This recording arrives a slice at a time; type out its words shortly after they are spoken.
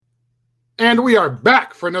And we are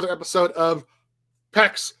back for another episode of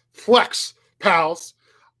Pecs Flex Pals.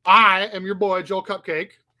 I am your boy, Joel Cupcake.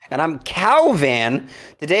 And I'm Calvin.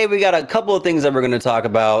 Today we got a couple of things that we're going to talk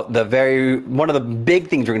about. One of the big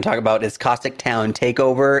things we're going to talk about is Caustic Town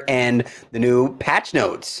Takeover and the new patch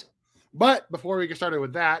notes. But before we get started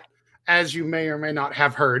with that, as you may or may not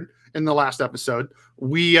have heard in the last episode,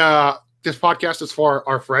 this podcast is for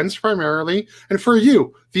our friends primarily, and for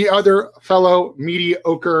you, the other fellow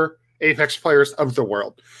mediocre Apex players of the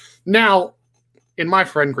world. Now, in my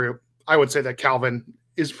friend group, I would say that Calvin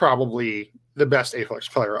is probably the best Apex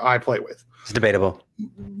player I play with. It's debatable.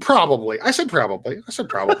 Probably. I said probably.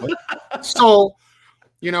 So,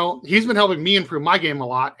 he's been helping me improve my game a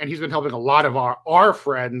lot, and he's been helping a lot of our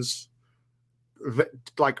friends,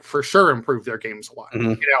 for sure, improve their games a lot.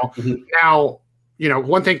 Mm-hmm. Now,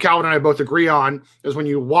 one thing Calvin and I both agree on is when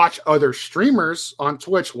you watch other streamers on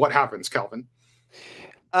Twitch, what happens, Calvin?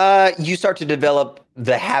 You start to develop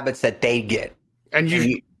the habits that they get. And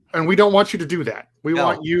we don't want you to do that. We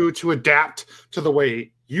want you to adapt to the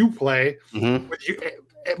way you play,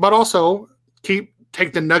 but also take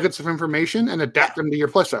the nuggets of information and adapt them to your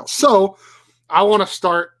playstyle. So I want to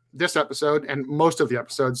start this episode and most of the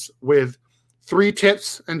episodes with 3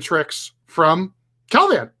 tips and tricks from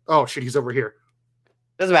Calvin. Oh, shit, he's over here.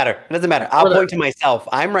 It doesn't matter. I'll point to myself.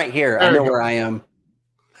 I'm right here. I know where I am.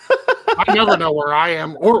 I never know where I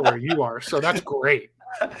am or where you are, so that's great.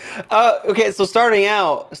 Okay, so starting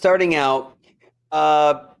out,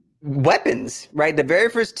 weapons, right? The very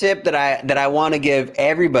first tip that I want to give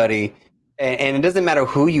everybody, and it doesn't matter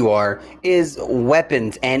who you are, is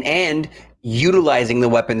weapons and utilizing the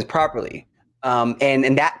weapons properly.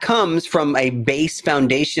 And that comes from a base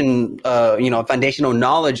foundation, foundational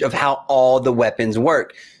knowledge of how all the weapons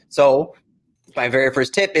work. So my very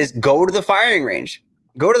first tip is go to the firing range.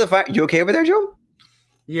 You okay over there, Joe?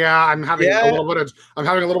 Yeah, I'm having a little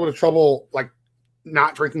bit of trouble,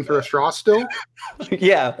 not drinking through a straw still.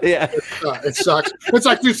 Yeah. It sucks. It's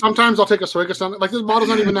like, dude, sometimes I'll take a swig of something. Like, this bottle's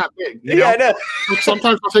not even that big. I know.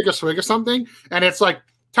 Sometimes I'll take a swig of something, and it's like,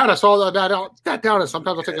 try to swallow that down. And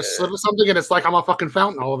sometimes I'll take a sip of something, and it's like I'm a fucking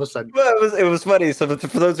fountain all of a sudden. Well, it was funny. So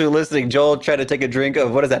for those who are listening, Joel tried to take a drink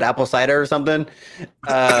of, what is that, apple cider or something?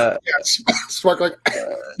 Sparkling.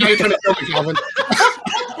 Now you're trying to kill me, Calvin.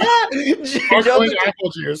 Sparkling apple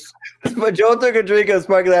juice. But Joel took a drink of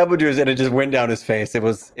sparkling apple juice, and it just went down his face. It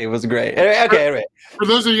was great. Anyway. For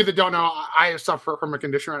those of you that don't know, I suffer from a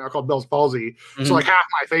condition right now called Bell's palsy. Mm-hmm. So half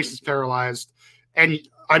my face is paralyzed, and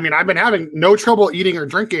I've been having no trouble eating or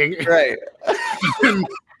drinking. Right.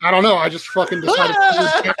 I don't know. I just fucking decided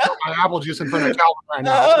to get my apple juice in front of Calvin right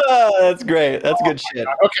now. Oh, that's great. That's good shit.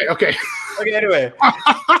 Okay. Anyway.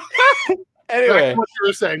 What you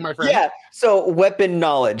were saying, my friend. Yeah. So weapon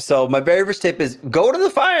knowledge. So my very first tip is go to the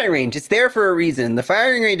firing range. It's there for a reason. The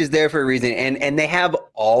firing range is there for a reason. And they have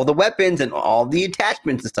all the weapons and all the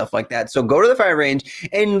attachments and stuff like that. So go to the firing range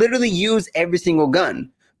and literally use every single gun.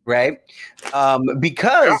 Right?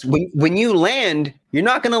 Because when you land, you're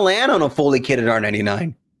not going to land on a fully kitted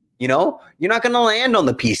R99. You're not going to land on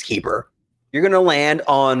the Peacekeeper. You're going to land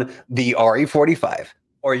on the RE45,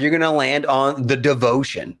 or you're going to land on the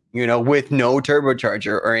Devotion, with no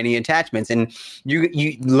turbocharger or any attachments. And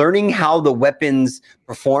you learning how the weapons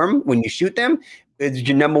perform when you shoot them is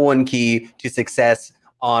your number one key to success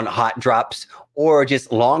on hot drops or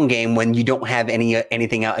just long game when you don't have anything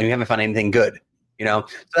out and you haven't found anything good. So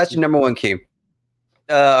that's your number one key.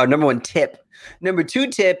 Number one tip. Number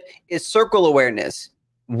 2 tip is circle awareness.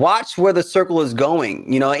 Watch where the circle is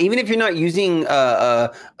going. Even if you're not using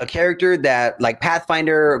a character that like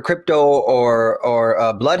Pathfinder, or Crypto,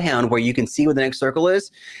 or Bloodhound, where you can see where the next circle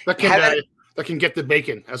is. That can get the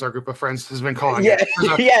bacon, as our group of friends has been calling it.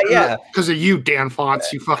 Yeah. Because of you, Dan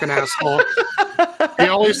Fonts, you fucking asshole. He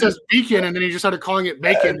always says beacon, and then he just started calling it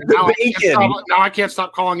bacon. Now I can't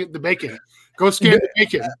stop calling it the bacon. Go scan the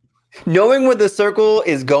bacon. Knowing where the circle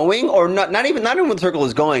is going, or not even where the circle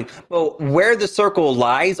is going, but where the circle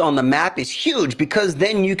lies on the map is huge, because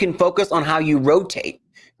then you can focus on how you rotate.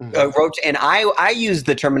 And I use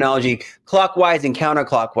the terminology clockwise and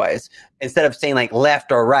counterclockwise instead of saying like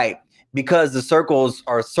left or right, because the circles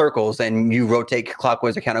are circles and you rotate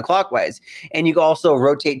clockwise or counterclockwise. And you can also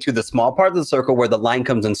rotate to the small part of the circle where the line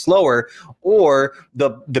comes in slower, or the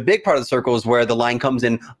big part of the circle is where the line comes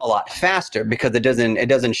in a lot faster, because it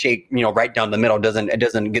doesn't shake, right down the middle. It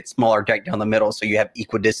doesn't get smaller right down the middle. So you have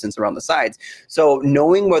equidistance around the sides. So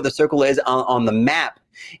knowing where the circle is on the map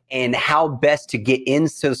and how best to get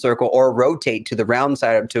into the circle or rotate to the round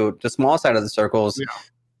side to the small side of the circles,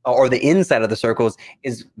 or the inside of the circles,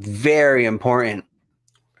 is very important.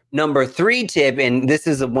 Number 3 tip, and this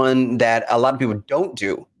is the one that a lot of people don't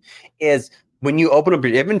do, is when you open up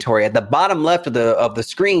your inventory at the bottom left of the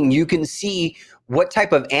screen, you can see what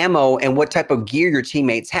type of ammo and what type of gear your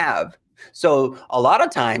teammates have. So a lot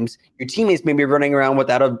of times your teammates may be running around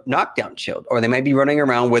without a knockdown shield, or they might be running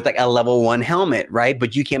around with like a level 1 helmet, right?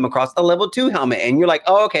 But you came across a level 2 helmet and you're like,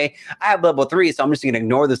 oh, okay, I have level 3, so I'm just going to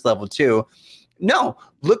ignore this level 2. No,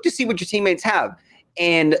 look to see what your teammates have.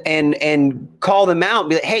 And call them out and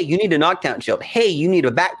be like, hey, you need a knockdown shield. Hey, you need a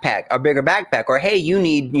backpack, a bigger backpack. Or hey, you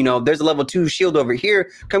need, there's a level 2 shield over here.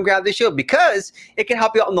 Come grab this shield, because it can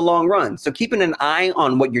help you out in the long run. So keeping an eye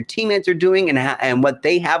on what your teammates are doing and what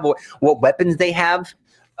they have, what weapons they have,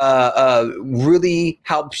 really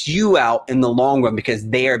helps you out in the long run, because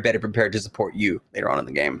they are better prepared to support you later on in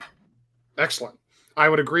the game. Excellent. I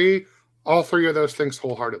would agree all 3 of those things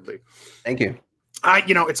wholeheartedly. Thank you.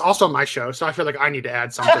 It's also my show, so I feel like I need to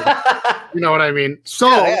add something. You know what I mean? So,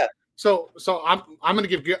 yeah. so I'm going to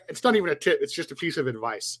give you, it's not even a tip. It's just a piece of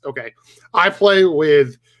advice. Okay. I play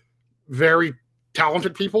with very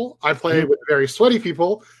talented people. I play with very sweaty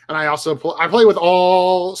people. And I also play with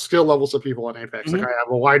all skill levels of people in Apex. Like I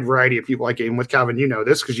have a wide variety of people I game with. Calvin, you know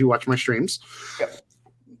this because you watch my streams. Yep.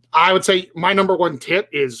 I would say my number 1 tip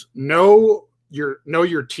is know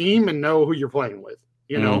your team and know who you're playing with,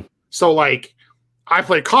 you know? So like, I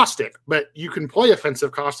play Caustic, but you can play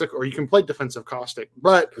offensive Caustic or you can play defensive Caustic.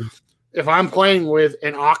 But if I'm playing with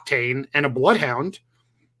an Octane and a Bloodhound,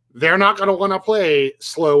 they're not going to want to play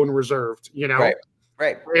slow and reserved,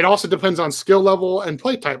 Right. It also depends on skill level and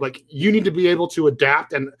play type. Like you need to be able to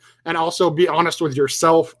adapt and also be honest with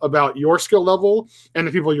yourself about your skill level and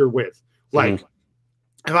the people you're with. Like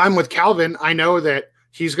if I'm with Calvin, I know that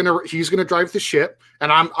he's gonna drive the ship,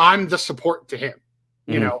 and I'm the support to him,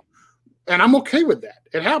 and I'm okay with that.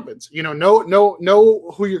 It happens,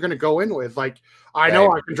 know who you're going to go in with. Like I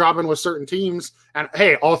know I can drop in with certain teams and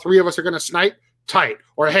hey, all 3 of us are going to snipe tight,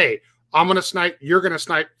 or hey, I'm going to snipe, you're going to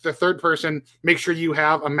snipe the third person. Make sure you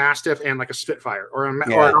have a Mastiff and like a Spitfire or an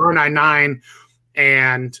R99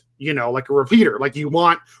 and, like a repeater. Like you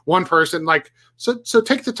want one person, like, so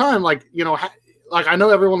take the time, like, like I know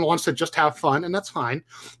everyone wants to just have fun and that's fine.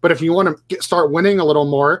 But if you want to start winning a little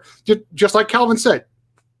more, just like Calvin said,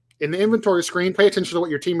 in the inventory screen, pay attention to what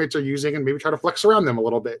your teammates are using and maybe try to flex around them a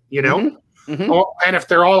little bit, and if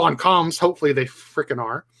they're all on comms, hopefully they freaking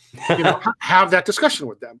are, have that discussion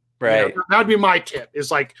with them. Right. That'd be my tip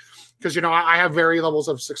is like, because, I have varying levels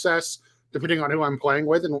of success depending on who I'm playing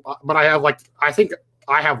with. But I have I think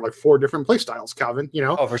I have 4 different play styles, Calvin,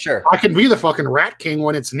 Oh, for sure. I can be the fucking Rat King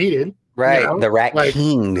when it's needed. Right. The Rat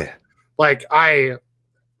King. Like I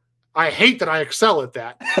hate that I excel at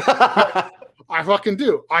that. I fucking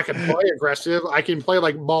do. I can play aggressive. I can play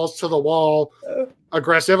like balls to the wall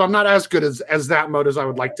aggressive. I'm not as good as that mode as I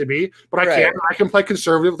would like to be, but I can play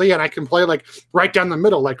conservatively and I can play like right down the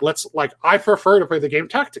middle. I prefer to play the game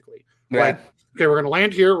tactically. Right. Like, okay, we're going to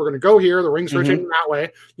land here. We're going to go here. The ring's rotating that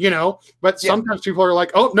way, but sometimes people are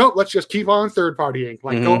like, oh no, let's just keep on third partying.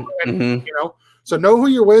 Like go ahead, so know who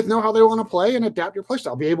you're with, know how they want to play and adapt your play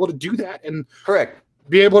style. Be able to do that and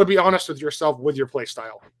be able to be honest with yourself with your play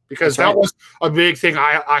style. Because that was a big thing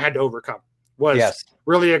I had to overcome was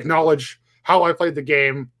really acknowledge how I played the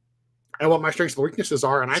game and what my strengths and weaknesses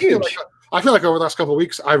are. And I feel like over the last couple of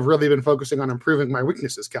weeks, I've really been focusing on improving my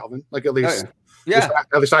weaknesses, Calvin. Like at least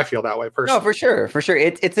I feel that way personally. No, for sure.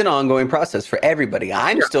 It's an ongoing process for everybody.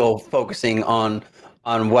 I'm still focusing on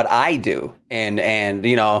what I do and I'm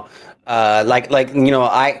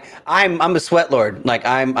a sweat lord. Like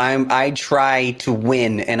I try to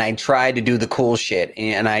win and I try to do the cool shit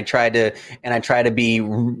and I'm trying to be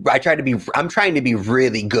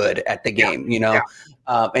really good at the game,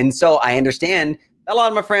 and so I understand a lot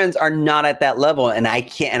of my friends are not at that level and I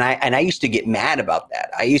can't, and I used to get mad about that.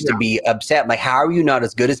 I used to be upset. Like, how are you not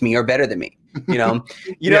as good as me or better than me? You know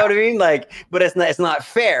what I mean? Like, but it's not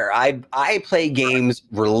fair. I play games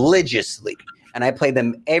religiously and I play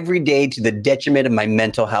them every day to the detriment of my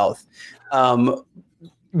mental health. But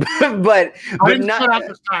not at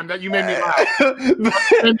this time that you made me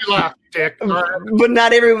laugh. Dick. But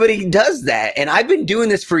not everybody does that. And I've been doing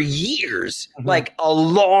this for years, like a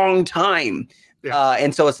long time. Yeah.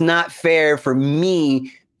 And so it's not fair for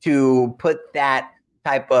me to put that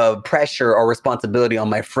type of pressure or responsibility on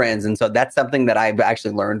my friends. And so that's something that I've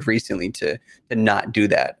actually learned recently to not do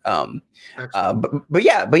that. But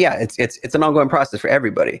yeah, it's an ongoing process for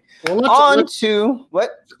everybody. Well, let's hit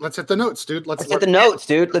the notes, dude. Let's hit the notes,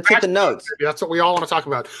 dude. Let's hit the notes. That's what we all want to talk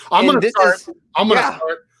about. I'm going to start.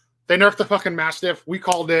 They nerfed the fucking Mastiff. We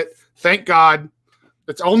called it. Thank God.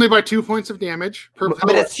 It's only by 2 points of damage per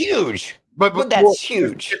But it's huge. But that's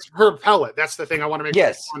huge. It's per pellet. That's the thing I want to make sure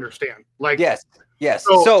you understand. Like yes.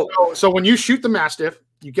 So when you shoot the Mastiff,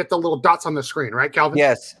 you get the little dots on the screen, right, Calvin?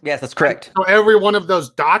 Yes, that's correct. So every one of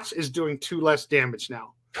those dots is doing 2 less damage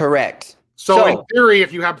now. Correct. So in theory,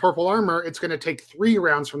 if you have purple armor, it's going to take 3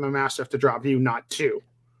 rounds from the Mastiff to drop you, not 2.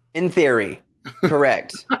 In theory,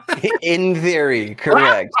 correct. In theory,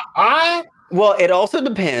 correct. Well, it also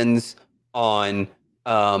depends on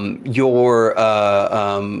your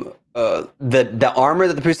the armor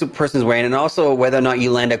that the person is wearing, and also whether or not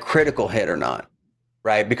you land a critical hit or not.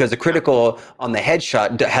 Right, because a critical on the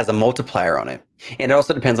headshot has a multiplier on it, and it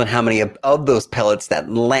also depends on how many of those pellets that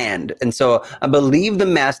land. And so, I believe the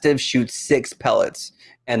Mastiff shoots 6 pellets,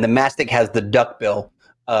 and the Mastiff has the duckbill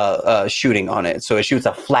shooting on it. So it shoots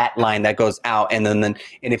a flat line that goes out, and then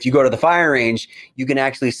if you go to the firing range, you can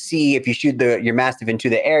actually see if you shoot your Mastiff into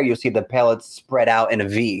the air, you'll see the pellets spread out in a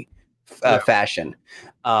V fashion,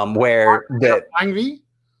 where the flying V.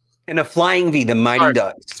 In a flying V, the Mighty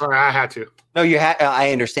Ducks. Sorry, I had to. No, you had.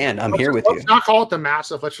 I understand. I'm here with you. Let's not call it the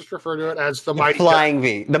Mastiff. Let's just refer to it as the Mighty Flying Duck.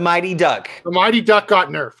 V. The Mighty Duck. The Mighty Duck got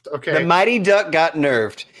nerfed. Okay. The Mighty Duck got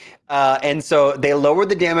nerfed. And so they lowered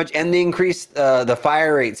the damage and they increased the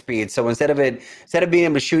fire rate speed. So instead of being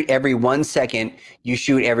able to shoot every 1 second, you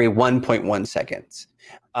shoot every 1.1 seconds.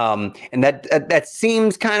 And that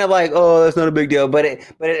seems kind of like, oh, that's not a big deal, but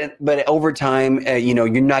over time, you're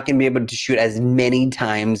not going to be able to shoot as many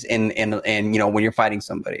times in when you're fighting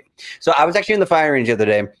somebody. So I was actually in the firing range the other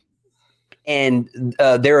day, and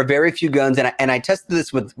there are very few guns, and I tested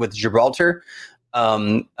this with Gibraltar,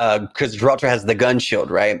 because Gibraltar has the gun shield,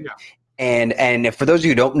 right? Yeah. And for those of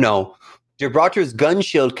you who don't know, Gibraltar's gun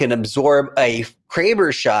shield can absorb a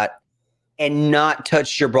Kraber shot and not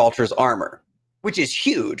touch Gibraltar's armor, which is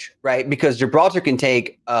huge, right? Because Gibraltar can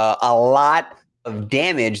take a lot of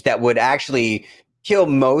damage that would actually kill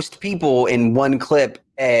most people in one clip,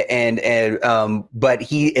 but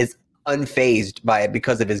he is unfazed by it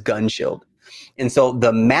because of his gun shield. And so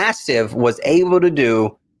the Mastiff was able to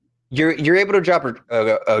do. You're able to drop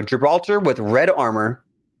a Gibraltar with red armor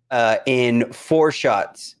in 4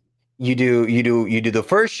 shots. You do the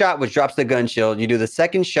first shot, which drops the gun shield. You do the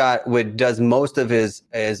second shot, which does most of his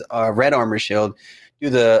red armor shield. Do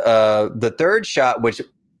the third shot, which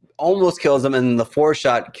almost kills him, and the fourth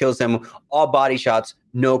shot kills him. All body shots,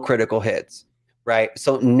 no critical hits. Right.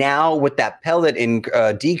 So now with that pellet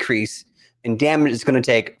decrease in damage, it's going to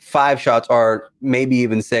take 5 shots or maybe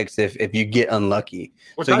even 6 if you get unlucky.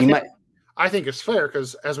 Which so I think it's fair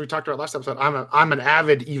because, as we talked about last episode, I'm an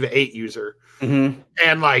avid EVA 8 user, mm-hmm.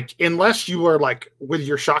 and like unless you are like with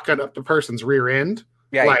your shotgun up the person's rear end,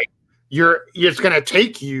 it's gonna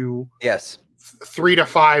take you 3 to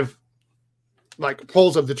 5 like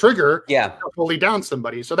pulls of the trigger, to fully down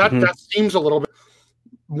somebody. So that seems a little bit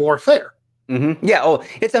more fair. Mm-hmm. Yeah. Oh,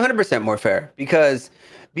 it's 100% more fair because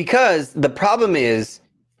the problem is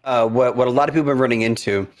what a lot of people are running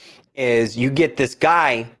into is you get this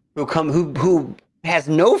guy who has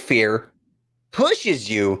no fear, pushes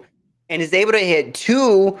you, and is able to hit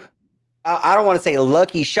 2, I don't want to say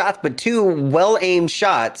lucky shots, but 2 well-aimed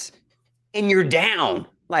shots, and you're down.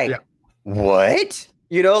 Like, what?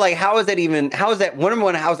 Like, how is that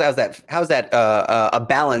a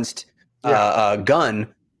balanced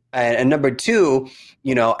gun? And number 2,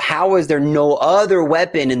 how is there no other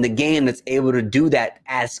weapon in the game that's able to do that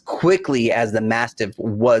as quickly as the Mastiff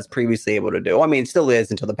was previously able to do? I mean, it still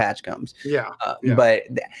is until the patch comes. But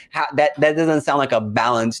that doesn't sound like a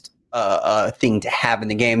balanced thing to have in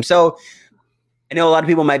the game. So I know a lot of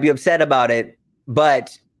people might be upset about it,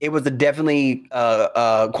 but it was a definitely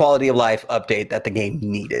quality of life update that the game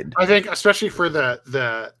needed. I think, especially for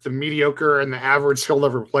the mediocre and the average skill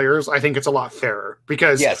level players, I think it's a lot fairer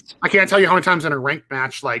because I can't tell you how many times in a ranked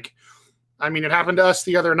match, like, I mean, it happened to us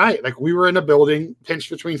the other night. Like, we were in a building pinched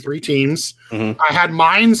between 3 teams. Mm-hmm. I had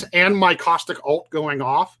mines and my Caustic ult going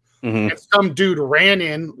off, and some dude ran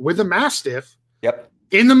in with a Mastiff.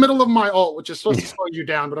 In the middle of my ult, which is supposed to slow you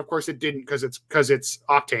down, but of course it didn't because it's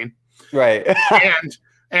Octane. Right.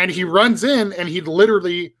 And he runs in and he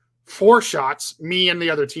literally 4 shots me and the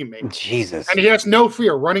other teammate. Jesus. And he has no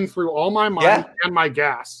fear running through all my mines and my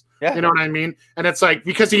gas. Yeah. You know what I mean? And it's like,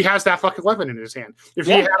 because he has that fucking weapon in his hand. If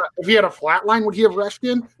he had a flatline, would he have rushed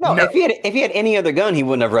in? No. If he had any other gun, he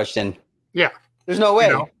wouldn't have rushed in. Yeah. There's no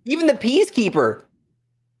way. Even the Peacekeeper,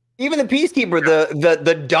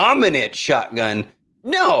 the dominant shotgun.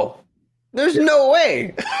 No. There's no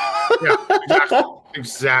way.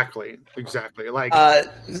 Exactly. Like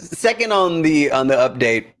second on the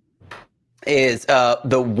update, is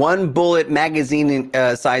the 1 bullet magazine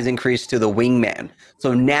size increase to the wingman.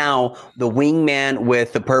 So now the wingman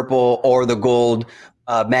with the purple or the gold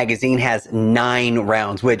magazine has 9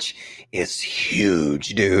 rounds, which is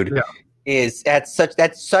huge, dude. Yeah. That's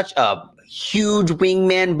such a huge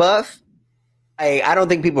wingman buff. I don't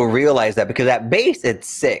think people realize that, because at base it's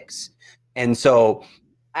 6, and so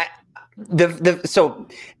the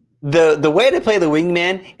way to play the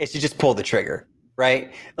wingman is to just pull the trigger,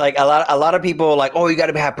 right? Like a lot of people are like, oh, you got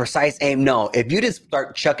to have precise aim. No, if you just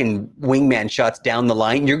start chucking wingman shots down the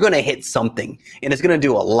line, you're gonna hit something, and it's gonna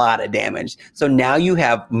do a lot of damage. So now you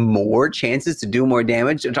have more chances to do more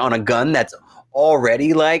damage on a gun that's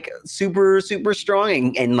already like super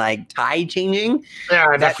strong and like tide changing.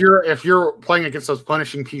 Yeah, and if you're playing against those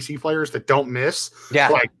punishing PC players that don't miss,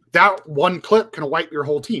 like that one clip can wipe your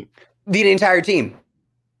whole team, the entire team.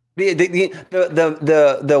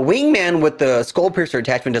 The wingman with the skull piercer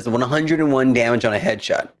attachment does 101 damage on a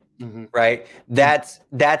headshot. Right? That's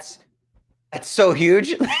so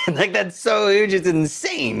huge. Like, that's so huge, it's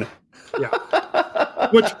insane. Yeah.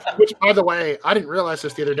 Which, by the way, I didn't realize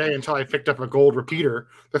this the other day until I picked up a gold repeater,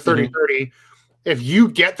 the 3030. If you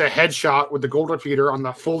get the headshot with the gold repeater on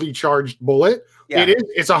the fully charged bullet,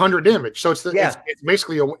 it's 100 damage. So it's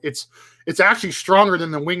basically it's actually stronger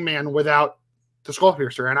than the wingman without the skull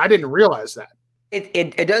piercer, and I didn't realize that.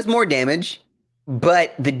 It does more damage,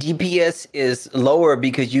 but the DPS is lower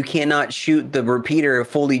because you cannot shoot the repeater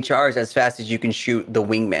fully charged as fast as you can shoot the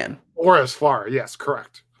wingman, or as far. Yes,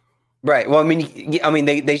 correct. Right. Well, I mean,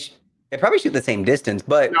 they probably shoot the same distance,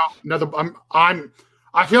 but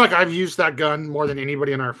I feel like I've used that gun more than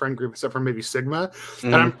anybody in our friend group, except for maybe Sigma,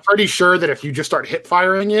 and I'm pretty sure that if you just start hip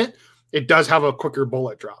firing it, it does have a quicker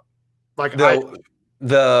bullet drop. Like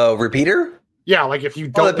the repeater. Yeah, like if you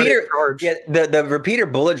don't let it charge. Yeah, the repeater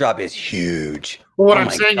bullet drop is huge. Well, what I'm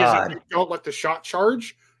saying is if you don't let the shot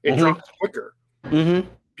charge, it drops quicker.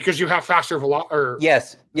 Because you have faster velocity.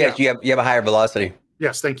 Yes, you have a higher velocity.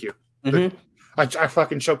 Yes, thank you. I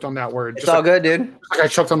fucking choked on that word. It's all good, dude. Like I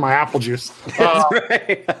choked on my apple juice. That's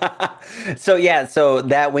right. So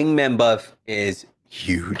that wingman buff is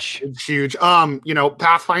huge. It's huge.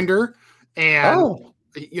 Pathfinder, and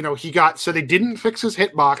he got, so they didn't fix his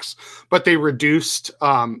hitbox, but they reduced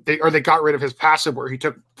they got rid of his passive where he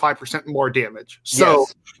took 5% more damage. So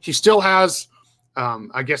he still has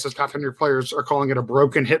I guess as Pathfinder players are calling it a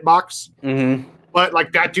broken hitbox. But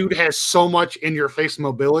like that dude has so much in your face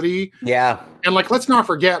mobility. Yeah. And like, let's not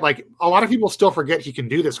forget, like a lot of people still forget he can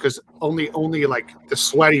do this because only like the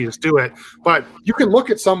sweaties do it. But you can look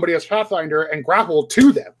at somebody as Pathfinder and grapple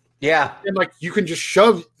to them. Yeah. And like you can just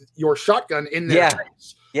shove your shotgun in their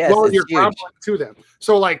face. Yes, while you're grappling to them.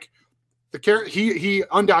 So like he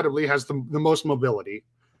undoubtedly has the most mobility.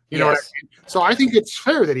 You know what I mean? So I think it's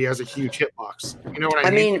fair that he has a huge hitbox. You know what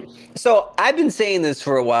I mean? I mean, so I've been saying this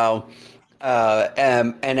for a while.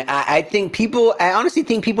 And I honestly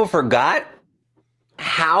think people forgot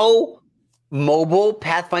how mobile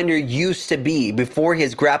Pathfinder used to be before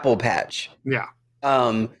his grapple patch. Yeah.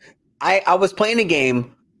 I was playing a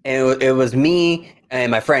game, and it was me and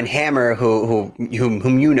my friend Hammer, whom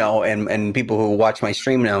you know, and people who watch my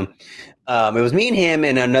stream know. It was me and him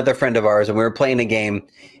and another friend of ours, and we were playing a game.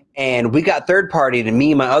 And we got third partied, and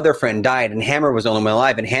me and my other friend died, and Hammer was the only one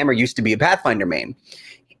alive, and Hammer used to be a Pathfinder main.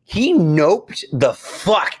 He noped the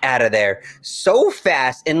fuck out of there so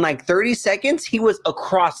fast. In like 30 seconds, he was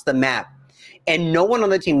across the map. And no one on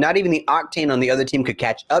the team, not even the Octane on the other team, could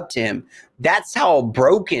catch up to him. That's how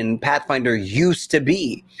broken Pathfinder used to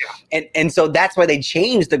be. Yeah. And so that's why they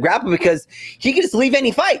changed the grapple, because he could just leave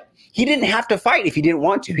any fight. He didn't have to fight if he didn't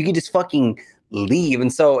want to. He could just fucking leave.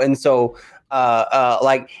 And so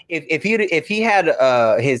like if he had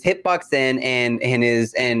his hitbox then and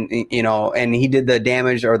he did the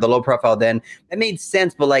damage or the low profile, then that made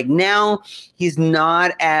sense. But like now he's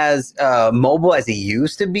not as mobile as he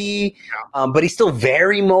used to be, but he's still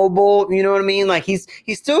very mobile. You know what I mean? Like he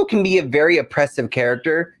still can be a very oppressive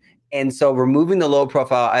character, and so removing the low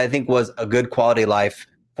profile, I think, was a good quality life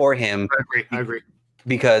for him. I agree.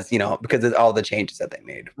 Because of all the changes that they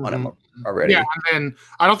made on him already. Yeah, and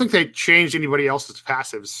I don't think they changed anybody else's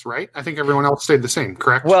passives, right? I think everyone else stayed the same,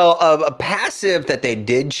 correct? Well, a passive that they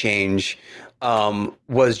did change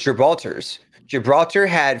was Gibraltar's. Gibraltar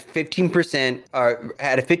had 15%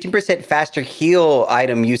 had a 15% faster heal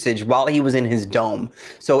item usage while he was in his dome.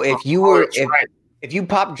 So if you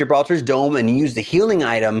popped Gibraltar's dome and used the healing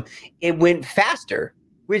item, it went faster,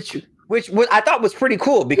 which I thought was pretty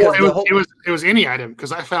cool, because it was any item,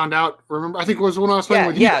 because I found out. Remember, I think it was when I was playing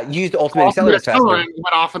with you. Yeah, used the ultimate accelerator faster. And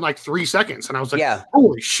went off in like 3 seconds, and I was like,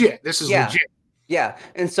 "Holy shit, this is legit." Yeah,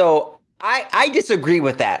 and so I disagree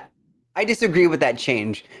with that. I disagree with that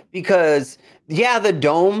change because yeah, the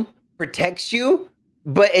dome protects you,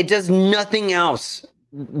 but it does nothing else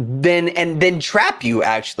then trap you.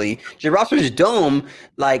 Actually, Gibraltar's dome,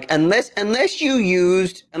 like unless you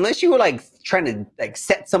were like trying to like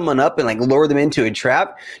set someone up and like lure them into a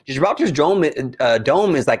trap, Gibraltar's dome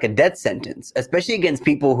is like a death sentence, especially against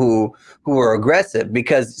people who are aggressive.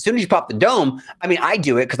 Because as soon as you pop the dome, I mean, I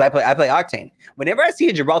do it because I play Octane. Whenever I see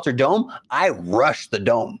a Gibraltar dome, I rush the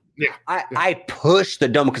dome. Yeah, I push the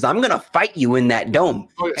dome because I'm going to fight you in that dome.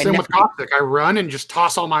 Oh, same with Caustic. I run and just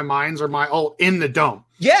toss all my mines or my ult in the dome.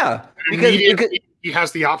 Yeah, because he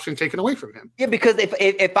has the option taken away from him. Yeah, because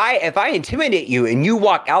if I intimidate you and you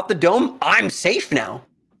walk out the dome, I'm safe now.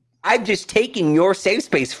 I've just taken your safe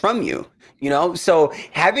space from you. You know, so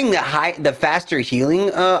having the faster healing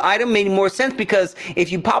item made more sense because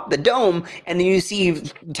if you pop the dome and then you see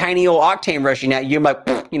tiny old Octane rushing at you, you're like,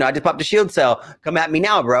 you know, I just popped the shield cell. Come at me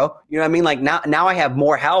now, bro. You know what I mean? Like now I have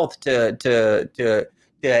more health to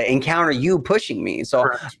encounter you pushing me. So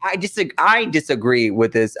correct. I disagree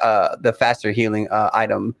with this the faster healing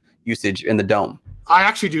item usage in the dome. I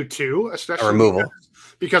actually do too, especially removal.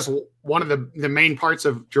 Because one of the main parts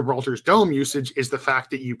of Gibraltar's dome usage is the fact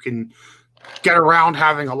that you can get around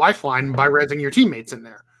having a lifeline by rezzing your teammates in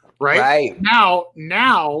there, right? Right. Now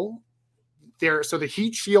so the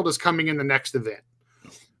heat shield is coming in the next event,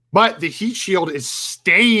 but the heat shield is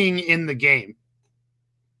staying in the game.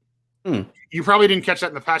 You probably didn't catch that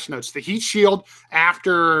in the patch notes. The heat shield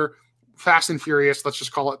after Fast and Furious, let's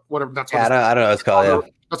just call it whatever. That's what I don't know what it's called. Yeah.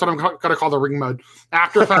 That's what I'm going to call the ring mode.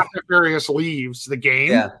 After Fast and Furious leaves the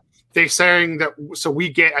game, they're saying that, so we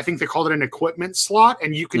get, I think they called it an equipment slot,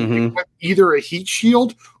 and you can equip either a heat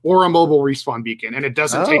shield or a mobile respawn beacon, and it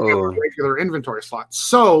doesn't take up a regular inventory slot.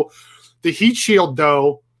 So the heat shield,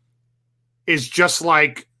 though, is just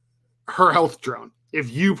like her health drone. If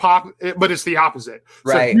you pop it, but it's the opposite.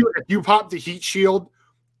 Right. So if you pop the heat shield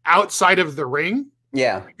outside of the ring,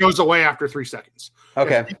 it goes away after 3 seconds.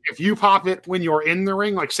 Okay. If you pop it when you're in the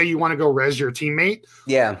ring, like say you want to go res your teammate,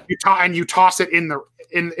 you toss it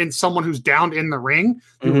in someone who's downed in the ring,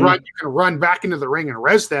 you can run back into the ring and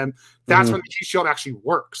res them. That's when the heat shield actually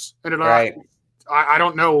works. And I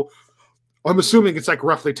don't know. I'm assuming it's like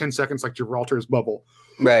roughly 10 seconds, like Gibraltar's bubble.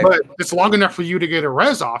 Right. But it's long enough for you to get a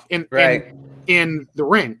res off in the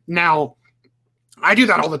ring. Now, I do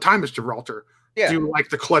that all the time as Gibraltar. Do like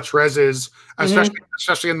the clutch reses,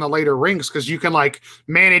 especially in the later rings, because you can like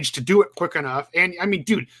manage to do it quick enough. And I mean,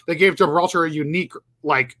 dude, they gave Gibraltar a unique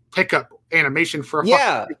like pickup animation for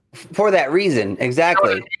for that reason.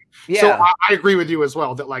 Exactly. You know I mean? So I agree with you as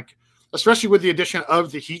well that like, especially with the addition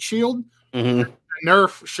of the heat shield,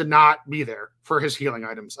 Nerf should not be there for his healing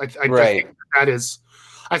items. I think that is,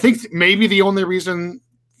 I think maybe the only reason.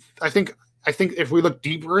 I think if we look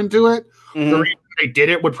deeper into it, the reason they did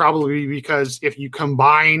it would probably be because if you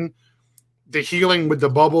combine the healing with the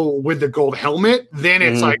bubble with the gold helmet, then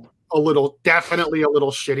it's like definitely a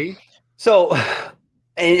little shitty. So,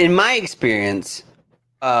 in my experience,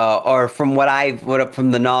 or from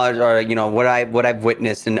from the knowledge, or you know what I've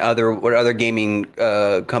witnessed and what other gaming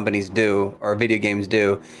companies do or video games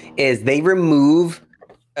do, is they remove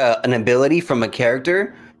an ability from a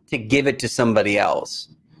character to give it to somebody else.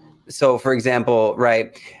 So, for example,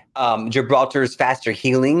 Gibraltar's faster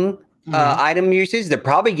healing item usage, they're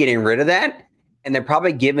probably getting rid of that, and they're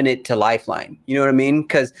probably giving it to Lifeline. You know what I mean?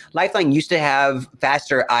 Because Lifeline used to have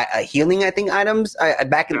faster healing, I think, items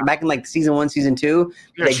back in like season 1, season 2.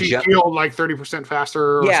 Yeah, she healed like 30%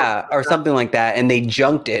 faster. Or something like that, and they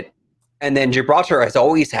junked it. And then Gibraltar has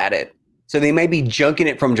always had it. So they may be junking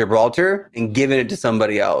it from Gibraltar and giving it to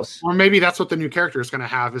somebody else. Or maybe that's what the new character is going to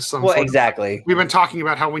have is some. Well, exactly. We've been talking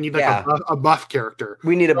about how we need like a buff character.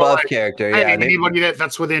 We need a buff character. Yeah. Anybody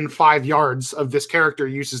that's within 5 yards of this character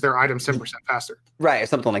uses their items 10% faster. Right.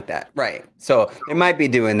 Something like that. Right. So they might be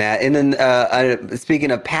doing that. And then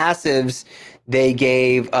speaking of passives, they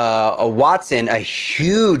gave a Wattson a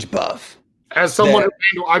huge buff. As someone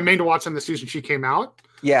I mained Wattson the season she came out.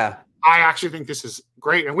 Yeah. I actually think this is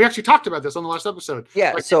great. And we actually talked about this on the last episode.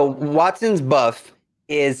 Yeah, so Wattson's buff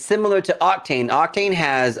is similar to Octane. Octane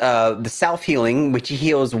has the self-healing, which he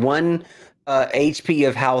heals 1 HP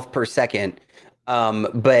of health per second.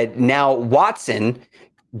 But now Wattson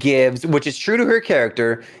gives, which is true to her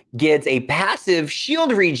character, gives a passive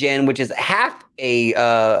shield regen, which is half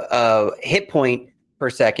a hit point per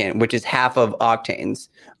second, which is half of Octane's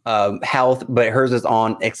health, but hers is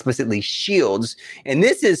on explicitly shields. And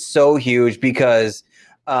this is so huge because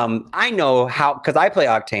I know how, because I play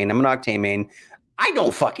Octane, I'm an Octane main. I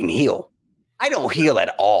don't fucking heal. I don't heal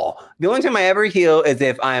at all. The only time I ever heal is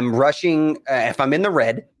if I'm rushing, if I'm in the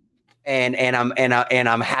red, and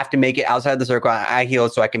I'm have to make it outside the circle. I heal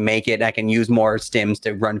so I can make it. And I can use more stims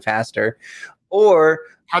to run faster. Or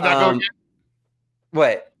how'd that go again?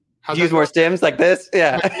 What? Use more stims like this?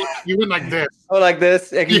 Yeah. You went like this. Oh, like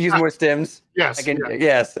this? I can use more stims. Yes. I can.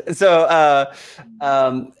 Yes. So,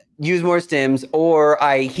 use more stims, or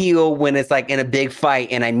I heal when it's like in a big fight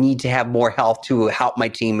and I need to have more health to help my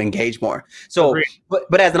team engage more. So,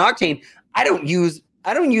 but as an Octane, I don't use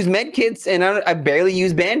med kits, and I barely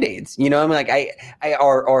use band-aids. You know, I'm like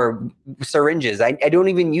or syringes. I don't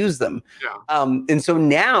even use them. Yeah. And so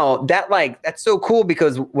now that's so cool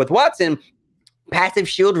because with Wattson, passive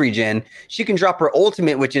shield regen, she can drop her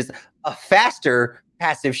ultimate, which is a faster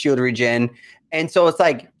passive shield regen. And so it's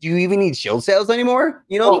like, do you even need shield cells anymore?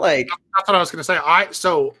 You know, that's what I was going to say.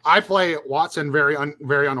 I play Wattson very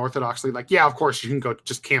unorthodoxly. Like, yeah, of course you can go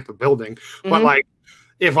just camp a building, but like,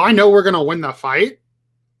 if I know we're going to win the fight,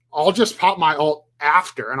 I'll just pop my ult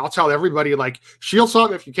after, and I'll tell everybody like, shield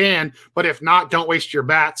up if you can, but if not, don't waste your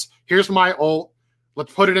bats. Here's my ult.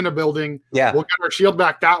 Let's put it in a building. Yeah, we'll get our shield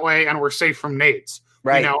back that way, and we're safe from nades.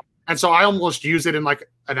 Right. You know, and so I almost use it in like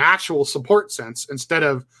an actual support sense instead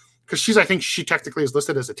of. Because I think she technically is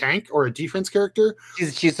listed as a tank or a defense character.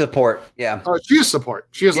 She's support, yeah. Oh, she is support.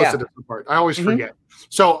 She is listed as support. I always forget.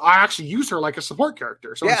 So I actually use her like a support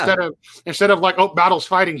character. So instead of like, oh, battle's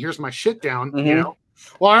fighting, here's my shit down, you know.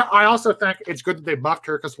 Well, I also think it's good that they buffed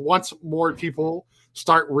her because once more people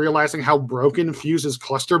start realizing how broken Fuse's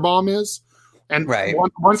cluster bomb is, and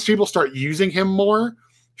once people start using him more,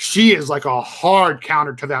 she is like a hard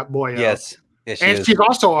counter to that boy. Yes. She's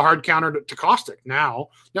also a hard counter to Caustic now.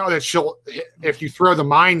 Now that she'll, if you throw the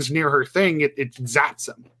mines near her thing, it zaps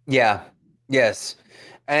them. Yeah. Yes.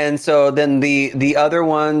 And so then the other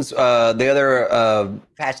ones, the other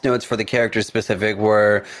patch notes for the character specific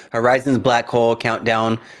were Horizon's Black Hole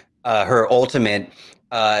Countdown, her ultimate,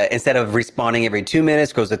 instead of respawning every 2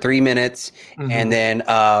 minutes, goes to 3 minutes. And then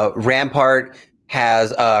Rampart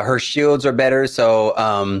has her shields are better.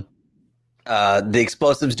 So the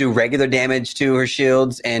explosives do regular damage to her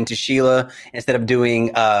shields and to Sheila instead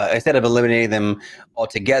of eliminating them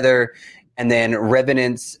altogether. And then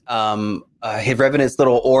Revenant's his Revenant's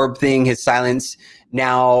little orb thing, his silence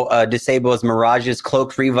now disables Mirage's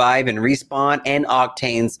cloaked revive and respawn and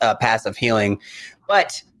Octane's passive healing.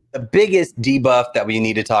 But the biggest debuff that we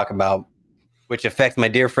need to talk about, which affects my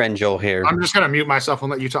dear friend Joel here. I'm just gonna mute myself and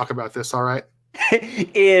let you talk about this, all right?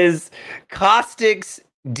 is Caustic's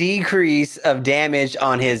decrease of damage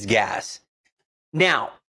on his gas.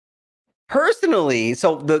 Now, personally,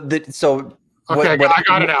 okay, I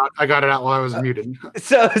got it out. I got it out while I was muted.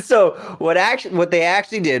 So what they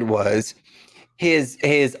actually did was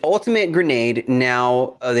his ultimate grenade.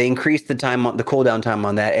 Now they increased the cooldown time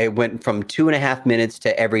on that. It went from 2.5 minutes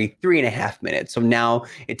to every 3.5 minutes. So now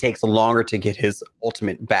it takes longer to get his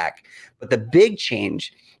ultimate back. But the big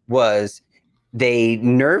change was they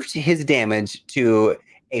nerfed his damage to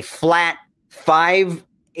a flat 5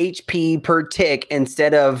 HP per tick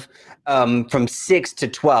instead of from 6 to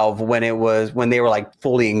 12 when they were like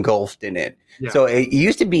fully engulfed in it. Yeah. So it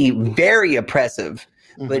used to be very oppressive,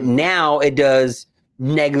 but now it does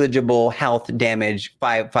negligible health damage,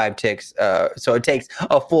 five ticks. So it takes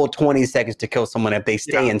a full 20 seconds to kill someone if they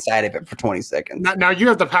stay inside of it for 20 seconds. Now you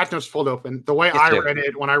have the patch notes pulled open. The way I read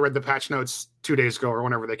it when I read the patch notes 2 days ago or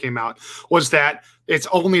whenever they came out was that it's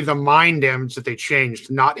only the mine damage that they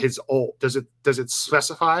changed, not his ult. Does it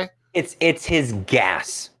specify? It's his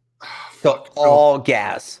gas. So all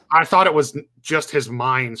gas. I thought it was just his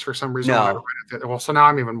mines for some reason. No. Well, so now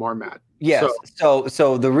I'm even more mad. Yes.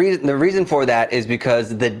 So the reason for that is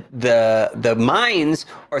because the mines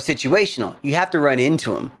are situational. You have to run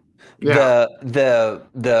into them. Yeah.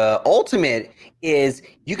 The ultimate is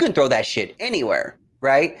you can throw that shit anywhere,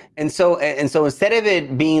 right? And so instead of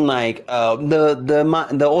it being like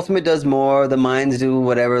the ultimate does more, the mines do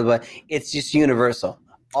whatever, but it's just universal.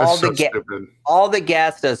 All the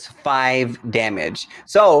gas does 5 damage.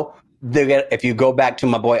 So if you go back to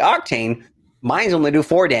my boy Octane, mines only do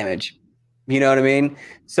 4 damage. You know what I mean?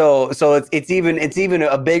 So it's even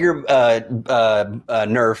a bigger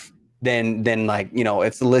nerf than like, you know,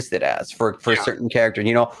 it's listed as for certain characters,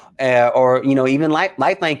 you know, or, you know, even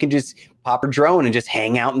Lifeline can just pop a drone and just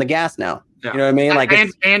hang out in the gas now. Yeah. You know what I mean? Like,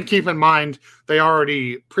 and keep in mind, they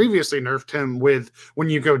already previously nerfed him with when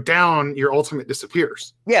you go down, your ultimate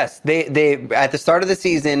disappears. Yes, they at the start of the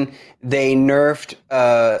season they nerfed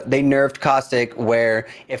Caustic, where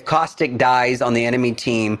if Caustic dies on the enemy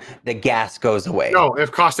team, the gas goes away. No,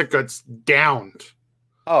 if Caustic gets downed.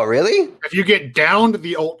 Oh, really? If you get downed,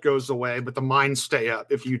 the ult goes away, but the mines stay up.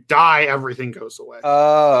 If you die, everything goes away.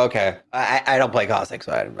 Oh, okay. I don't play Caustic,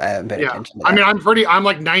 so I haven't paid attention to that. I mean, I'm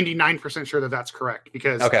like 99% sure that that's correct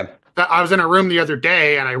because I was in a room the other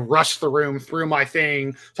day and I rushed the room through my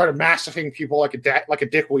thing, started massiving people like a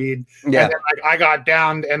dickweed. Yeah. And then I got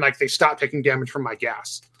downed and like they stopped taking damage from my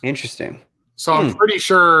gas. Interesting. So I'm pretty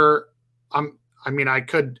sure I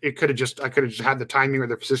could have just had the timing or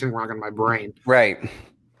the positioning wrong in my brain. Right.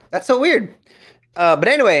 That's so weird. But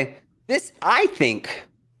anyway, I think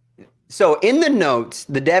so in the notes,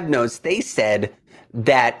 the dev notes, they said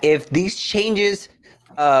that if these changes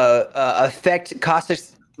affect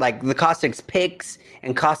Caustic's, like the Caustic's picks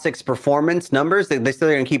and Caustic's performance numbers, they're still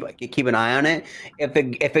going to keep an eye on it.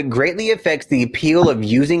 If it greatly affects the appeal of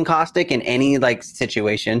using Caustic in any like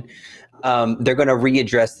situation, they're going to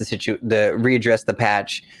readdress the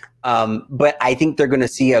patch. But I think they're going to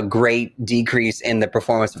see a great decrease in the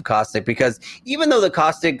performance of Caustic because even though the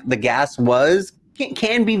gas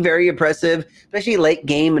can be very oppressive, especially late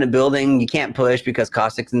game in a building, you can't push because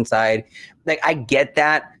Caustic's inside. Like I get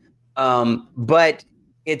that, but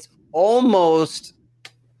it's almost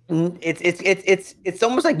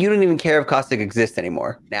almost like you don't even care if Caustic exists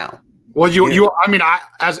anymore now. Well,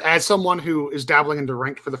 as someone who is dabbling into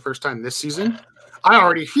ranked for the first time this season, I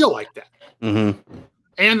already feel like that. Mm-hmm.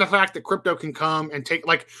 And the fact that crypto can come and take,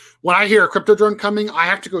 like, when I hear a crypto drone coming, I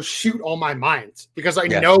have to go shoot all my mines because I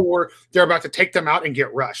know they're about to take them out and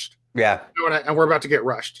get rushed. Yeah. And we're about to get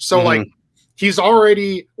rushed. So, like, he's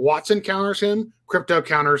already, Wattson counters him, crypto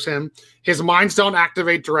counters him. His mines don't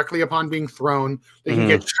activate directly upon being thrown. They can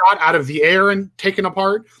get shot out of the air and taken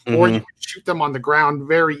apart, or you can shoot them on the ground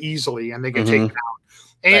very easily and they get taken out.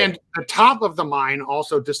 And the top of the mine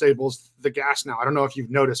also disables the gas now. I don't know if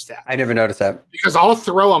you've noticed that. I never noticed that. Because I'll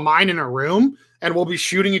throw a mine in a room and we'll be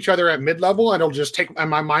shooting each other at mid-level and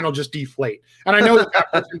my mine will just deflate. And I know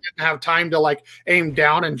that person didn't have time to like aim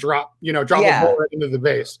down and drop a bullet into the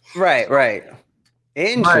base. Right.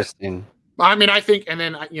 Interesting. But, I mean, I think, and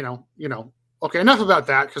then, okay, enough about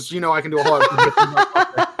that because, I can do a whole lot of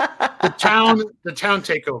the town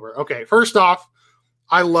takeover. Okay, first off,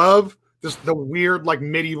 I love the weird like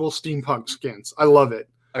medieval steampunk skins. I love it.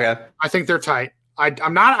 Okay. I think they're tight.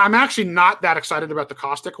 I'm actually not that excited about the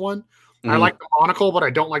Caustic one. I like the monocle, but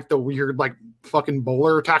I don't like the weird like fucking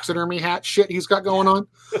bowler taxidermy hat shit he's got going on.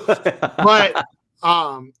 But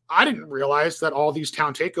I didn't realize that all these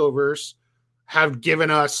town takeovers have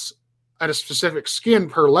given us a specific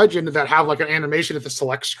skin per legend that have like an animation at the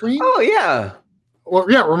select screen. Oh yeah. Well,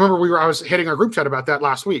 yeah, remember I was hitting our group chat about that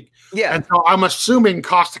last week. Yeah. And so I'm assuming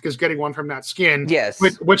Caustic is getting one from that skin. Yes.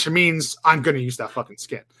 Which means I'm going to use that fucking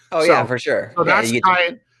skin. Oh, yeah, for sure. So that's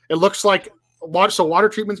tight. It looks like water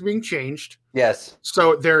treatment's being changed. Yes.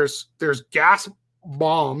 So there's gas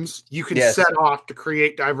bombs you can set off to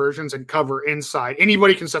create diversions and cover inside.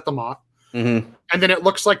 Anybody can set them off. And then it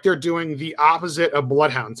looks like they're doing the opposite of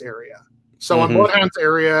Bloodhound's area. So in Bloodhound's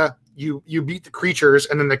area, you beat the creatures,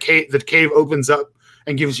 and then the cave opens up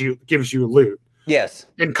and gives you loot. Yes.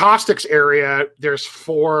 In Caustic's area, there's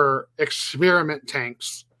 4 experiment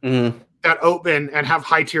tanks that open and have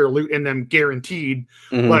high tier loot in them guaranteed.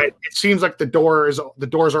 But it seems like the doors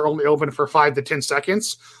are only open for 5 to 10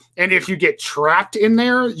 seconds, and if you get trapped in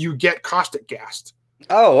there, you get Caustic gassed.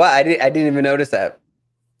 Oh, wow! I didn't even notice that.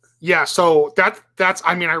 Yeah, so that's.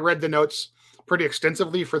 I mean, I read the notes pretty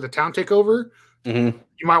extensively for the town takeover. You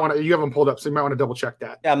might want to. You have them pulled up, so you might want to double check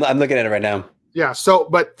that. Yeah, I'm looking at it right now. Yeah. So,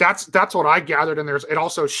 but that's what I gathered, and it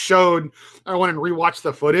also showed. I went and rewatched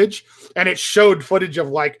the footage, and it showed footage of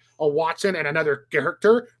like a Wattson and another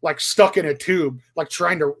character like stuck in a tube, like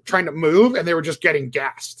trying to move, and they were just getting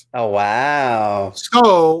gassed. Oh wow!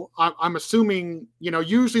 So I'm assuming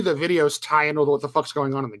usually the videos tie in with what the fuck's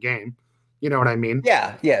going on in the game. You know what I mean?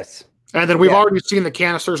 Yeah. Yes. And then we've already seen the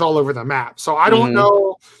canisters all over the map. So I don't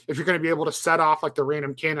know if you're going to be able to set off like the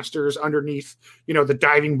random canisters underneath, the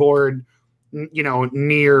diving board,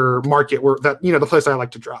 near market where that, the place I like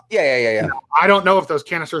to drop. Yeah. I don't know if those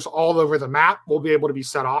canisters all over the map will be able to be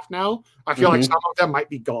set off now. I feel like some of them might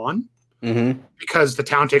be gone because the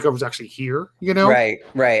town takeover is actually here, Right.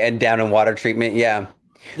 And down in water treatment. Yeah.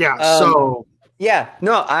 Yeah.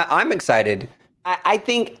 No, I'm excited. I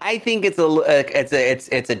think it's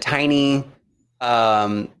a tiny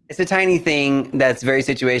thing that's very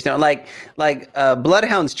situational. Like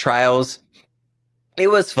Bloodhound's Trials, it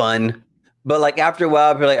was fun, but like after a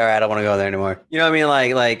while, you're like, all right, I don't want to go there anymore. You know what I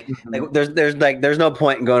mean? Like there's no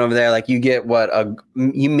point in going over there. Like you get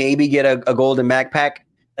you maybe get a golden backpack.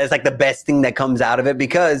 That's like the best thing that comes out of it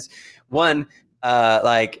because one,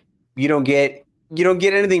 like you don't get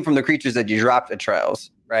anything from the creatures that you dropped at Trials.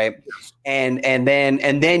 right? And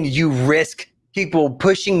then you risk people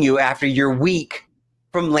pushing you after you're weak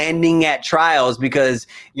from landing at trials because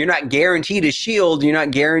you're not guaranteed a shield, you're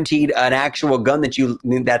not guaranteed an actual gun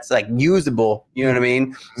that's like usable, you know what I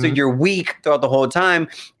mean? So you're weak throughout the whole time,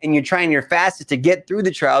 and you're trying your fastest to get through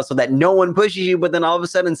the trials so that no one pushes you, but then all of a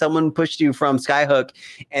sudden someone pushed you from Skyhook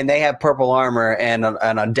and they have purple armor and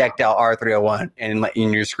a decked out R301 and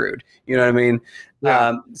you're screwed. You know what I mean?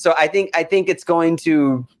 Yeah. So I think it's going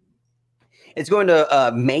to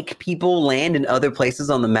make people land in other places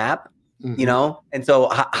on the map. You know, and so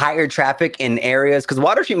higher traffic in areas, because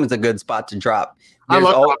water treatment's a good spot to drop. I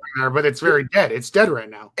love dropping there, but it's very dead. It's dead right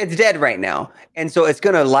now. It's dead right now. And so it's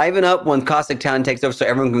going to liven up when Caustic Town takes over, so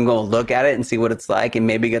everyone can go look at it and see what it's like and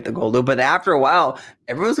maybe get the gold loot. But after a while,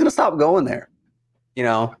 everyone's going to stop going there, you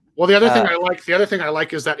know? Well, the other thing I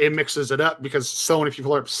like is that it mixes it up because so many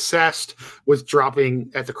people are obsessed with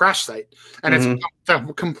dropping at the crash site. And it's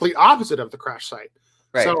the complete opposite of the crash site.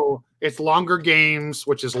 Right. So it's longer games,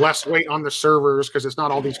 which is less weight on the servers because it's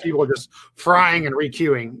not all these people just frying and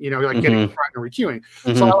requeuing, you know, like getting fried and requeuing.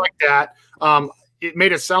 So I like that. It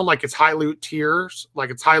made it sound like it's high loot tiers, like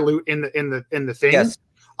it's high loot in the thing. Yes.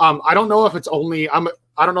 I don't know if it's only I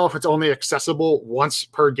don't know if it's only accessible once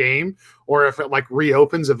per game or if it like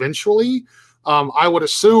reopens eventually. I would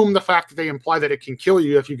assume the fact that they imply that it can kill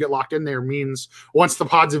you if you get locked in there means once the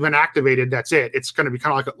pods have been activated, that's it. It's going to be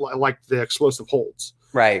kind of like the explosive holds.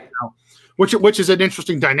 Right. You know, which is an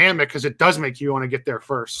interesting dynamic because it does make you want to get there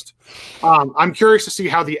first. I'm curious to see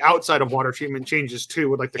how the outside of water treatment changes too,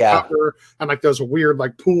 with like the cover and like those weird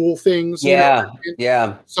like pool things. Yeah. You know?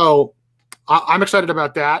 Yeah. So I'm excited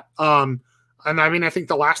about that. And I mean, I think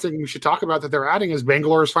the last thing we should talk about that they're adding is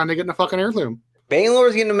Bangalore is finally getting a fucking heirloom.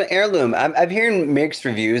 Bangalore's getting an heirloom. I'm hearing mixed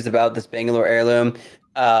reviews about this Bangalore heirloom.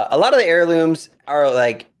 A lot of the heirlooms are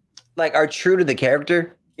like are true to the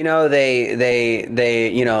character. You know,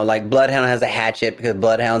 they you know, like Bloodhound has a hatchet because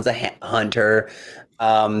Bloodhound's a hunter.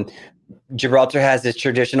 Gibraltar has this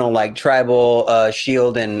traditional like tribal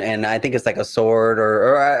shield and I think it's like a sword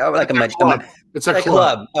or like a club. It's a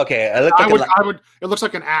club. Okay, it looks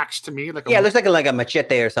like an axe to me. Like it looks like a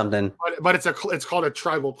machete or something. But it's called a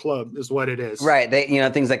tribal club, is what it is. Right. They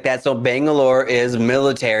things like that. So Bangalore is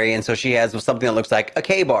military, and so she has something that looks like a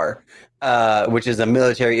K-bar, which is a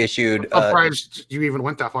military issued. I'm surprised you even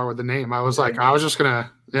went that far with the name. I was just gonna.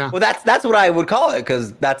 Yeah. Well, that's what I would call it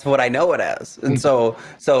because that's what I know it as, and so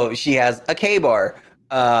she has a K-bar.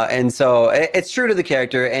 And so it's true to the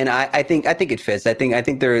character, and I think it fits. I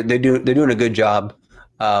think they're doing a good job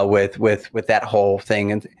with that whole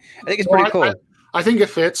thing, and I think it's pretty cool. I think it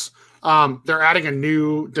fits. They're adding a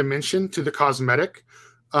new dimension to the cosmetic,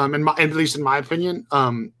 at least in my opinion.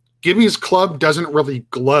 Gibby's club doesn't really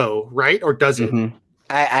glow, right? Or does it?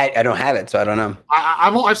 I don't have it, so I don't know.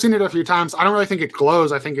 I've seen it a few times. I don't really think it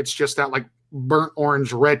glows. I think it's just that like burnt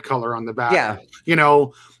orange red color on the back. Yeah, you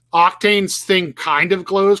know. Octane's thing kind of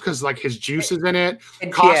glows because like his juice is in it.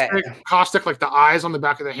 Caustic, like the eyes on the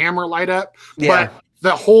back of the hammer light up. Yeah. But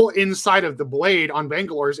the whole inside of the blade on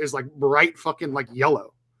Bangalore's is like bright fucking like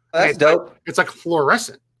yellow. That's dope. It's like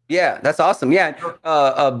fluorescent. Yeah, that's awesome. Yeah,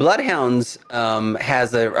 Bloodhound's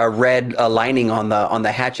has a red lining on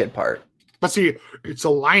the hatchet part. But see, it's a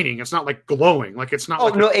lining. It's not like glowing. Like it's not. Oh,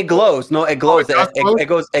 no, it glows. No, it glows.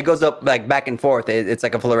 It goes up like back and forth. It's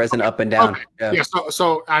like a fluorescent up and down. Okay. Yeah.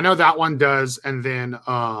 So I know that one does, and then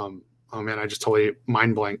oh man, I just totally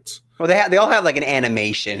mind blanked. Well, they all have like an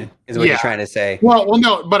animation, is what you're trying to say. Well,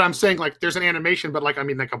 no, but I'm saying like there's an animation, but like I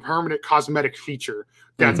mean like a permanent cosmetic feature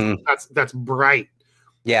that's bright.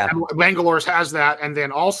 Yeah. And Bangalore's has that, and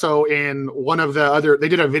then also in one of the other, they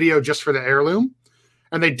did a video just for the heirloom.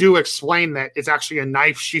 And they do explain that it's actually a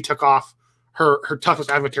knife she took off her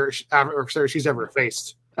toughest adversary she's ever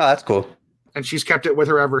faced. Oh, that's cool. And she's kept it with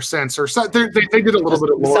her ever since. Or so, they did a little bit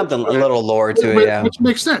of lore. A little lore to it, yeah. Which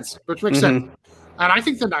makes sense. And I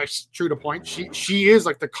think the knife's true to point. She is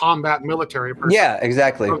like the combat military person. Yeah,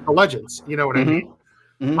 exactly. Of the legends. You know what I mean?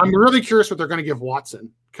 I'm really curious what they're going to give Wattson.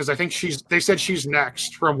 Because I think they said she's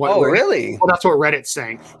next from what. Oh, really? Well, that's what Reddit's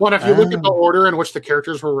saying. Well, if you look at the order in which the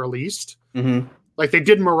characters were released, like they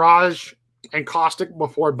did Mirage and Caustic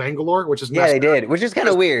before Bangalore, which is they did, which is kind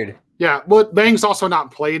of weird. Yeah, well, Bang's also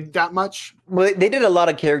not played that much. Well, they did a lot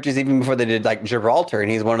of characters even before they did like Gibraltar,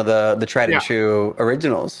 and he's one of the tried and true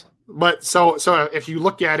originals. But so if you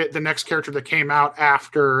look at it, the next character that came out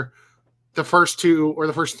after the first two or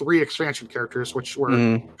the first three expansion characters, which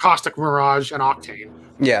were Caustic, Mirage, and Octane,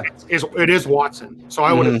 it is Wattson. So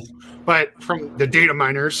I would have, but from the data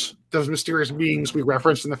miners, those mysterious beings we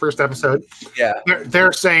referenced in the first episode,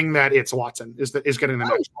 they're saying that it's Wattson is getting the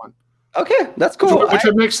next one. Okay, that's cool. Which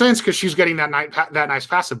would make sense because she's getting that nice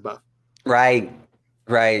passive buff. Right.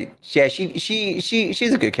 Yeah,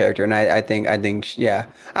 she's a good character, and I think yeah.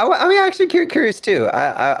 I'm actually curious too.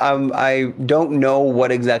 I don't know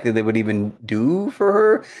what exactly they would even do for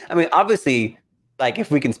her. I mean, obviously, like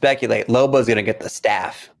if we can speculate, Loba's gonna get the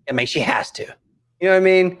staff. I mean, she has to. You know what I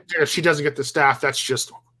mean? If she doesn't get the staff, that's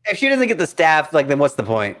just. If she doesn't get the staff, like then what's the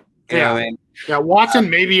point? You know what I mean? Yeah, Wattson.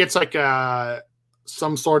 Maybe it's like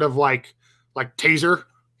some sort of like taser.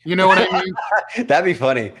 You know what I mean? That'd be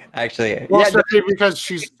funny, actually. Well, because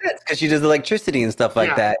she does electricity and stuff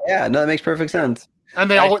like that. Yeah, no, that makes perfect sense. And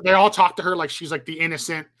they all talk to her like she's like the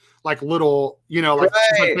innocent, like little, she's like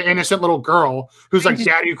the innocent little girl who's like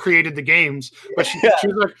daddy who created the games. But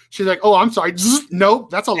she's like, oh, I'm sorry. Nope,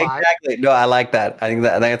 that's a lie. Exactly. No, I like that. I think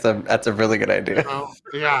that's a really good idea.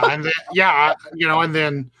 And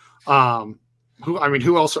then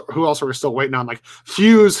who else are we still waiting on? Like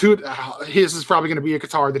Fuse, his is probably going to be a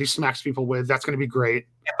guitar that he smacks people with. That's going to be great.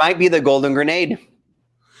 It might be the golden grenade.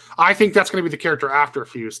 I think that's going to be the character after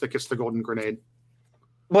Fuse that gets the golden grenade.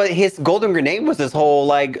 Well, his golden grenade was this whole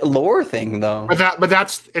like lore thing, though.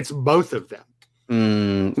 But it's both of them.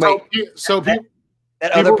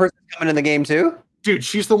 That other person's coming in the game too. Dude,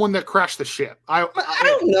 she's the one that crashed the ship. I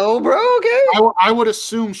don't know, bro. Okay. I would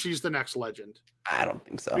assume she's the next legend. I don't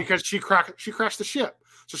think so. Because she crashed the ship.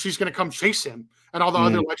 So she's going to come chase him. And all the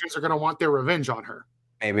other legends are going to want their revenge on her.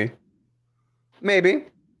 Maybe.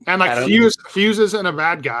 And like Fuse isn't a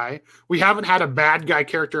bad guy. We haven't had a bad guy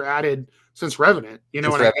character added since Revenant. You know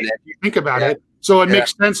what I mean? You think about it. So it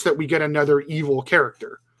makes sense that we get another evil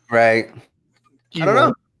character. Right. Evil. I don't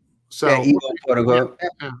know. So evil, quote unquote.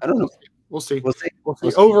 I don't know. We'll see.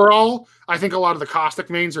 Overall, I think a lot of the Caustic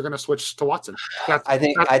mains are going to switch to Wattson. I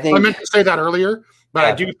meant to say that earlier, but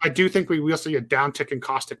I do think we will see a downtick in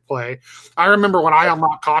Caustic play. I remember when I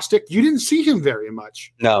unlocked Caustic, you didn't see him very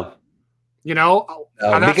much. No.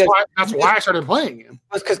 That's why I started playing him.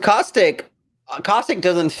 Because Caustic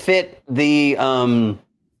doesn't fit the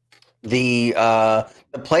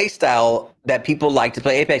play style that people like to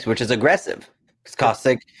play Apex, which is aggressive. Because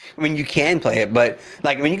Caustic, I mean, you can play it, but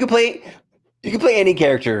like when you can play any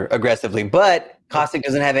character aggressively, but Caustic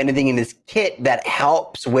doesn't have anything in his kit that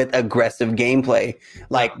helps with aggressive gameplay,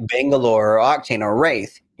 like Bangalore or Octane or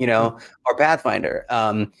Wraith, or Pathfinder.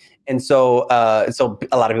 And so a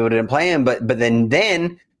lot of people didn't play him, but then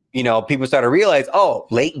people started to realize,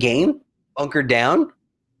 late game, bunkered down,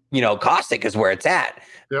 Caustic is where it's at.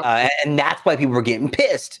 Yep. And that's why people were getting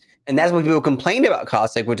pissed. And that's when people complained about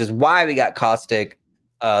Caustic, which is why we got Caustic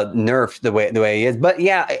nerfed the way he is. But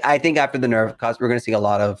yeah, I think after the nerf, we're going to see a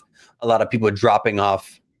lot of people dropping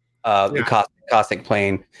off the Caustic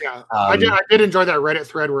plane. Yeah, I did enjoy that Reddit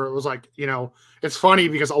thread where it was like, it's funny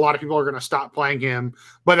because a lot of people are going to stop playing him,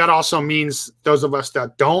 but that also means those of us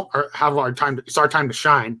that don't have our time. It's our time to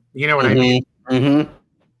shine. You know what I mean? Mm-hmm.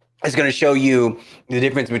 It's going to show you the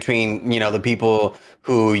difference between the people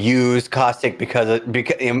who use Caustic because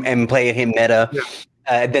and play him meta,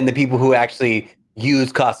 than the people who actually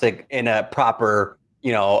use Caustic in a proper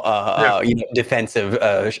defensive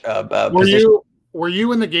position. Were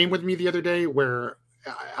you in the game with me the other day where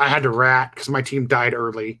I had to rat because my team died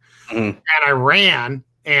early, and I ran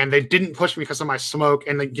and they didn't push me because of my smoke?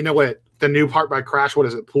 And you know what? The new part by Crash, what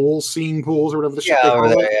is it? Seeing pools or whatever the shit they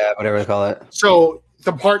call it. Yeah, whatever they call it. So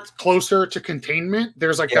the part closer to containment,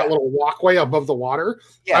 there's like that little walkway above the water.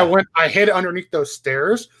 Yeah. I hid underneath those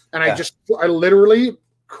stairs, and I literally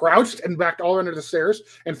crouched and backed all under the stairs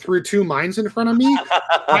and threw 2 mines in front of me.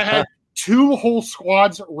 I had 2 whole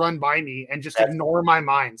squads run by me and just ignore my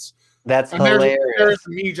mines. That's hilarious. There's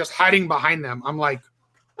me just hiding behind them. I'm like,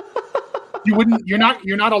 you're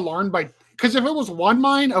not alarmed by, because if it was 1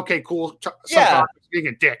 mine, okay, cool. Being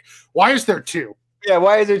a dick. Why is there 2? Yeah,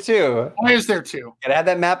 why is there 2? Gotta have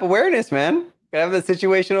that map awareness, man. Gotta have the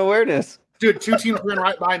situational awareness. Dude, 2 teams ran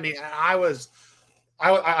right by me, and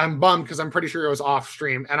I'm bummed because I'm pretty sure it was off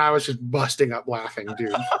stream, and I was just busting up laughing,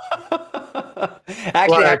 dude.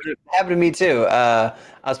 Actually, it happened to me too. I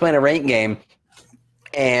was playing a ranked game,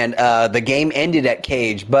 and the game ended at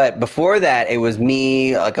cage. But before that, it was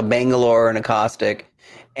me, like a Bangalore and a Caustic,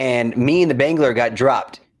 and me and the Bangalore got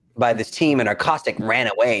dropped by this team, and our Caustic ran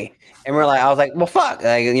away. And I was like, well, fuck,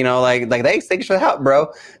 thanks for the help,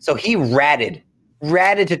 bro. So he ratted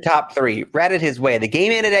to top 3, ratted his way. The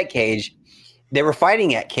game ended at cage. They were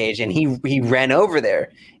fighting at cage, and he ran over there.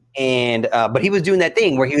 And but he was doing that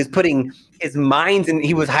thing where he was putting his mines, and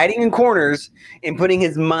he was hiding in corners and putting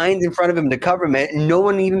his mines in front of him to cover him. And no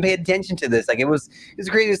one even paid attention to this. Like it was the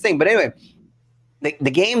craziest thing. But anyway, the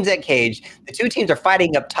game's at cage. The 2 teams are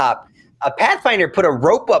fighting up top. a Pathfinder put a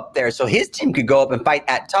rope up there so his team could go up and fight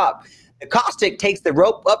at top. The Caustic takes the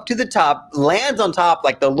rope up to the top, lands on top,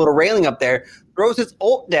 like the little railing up there, throws his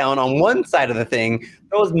ult down on one side of the thing,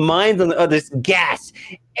 throws mines on the other, gas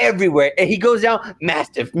everywhere, and he goes down,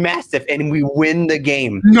 massive, and we win the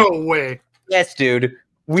game. No way. Yes, dude.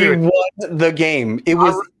 We won the game. It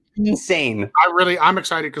was insane. I'm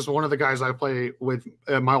excited because one of the guys I play with,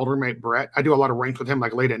 my old roommate Brett, I do a lot of ranked with him,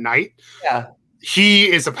 like late at night. Yeah. He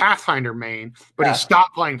is a Pathfinder main, but he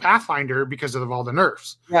stopped playing Pathfinder because of all the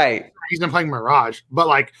nerfs. Right. He's been playing Mirage. But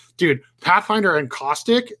like, dude, Pathfinder and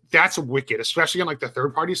Caustic, that's wicked, especially in like the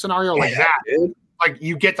third party scenario like that. Dude. Like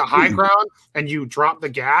you get the high ground and you drop the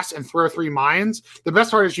gas and throw 3 mines. The best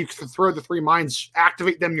part is you can throw the 3 mines,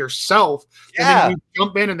 activate them yourself, and then you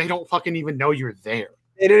jump in and they don't fucking even know you're there.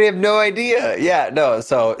 They don't have no idea. Yeah, no.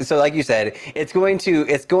 So like you said, it's going to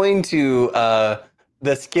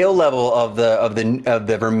the skill level of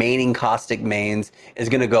the remaining Caustic mains is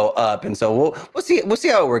going to go up, and so we'll see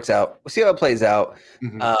how it works out. We'll see how it plays out.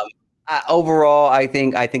 Mm-hmm. Overall, I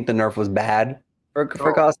think the nerf was bad for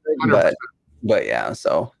Caustic, 100%. but yeah.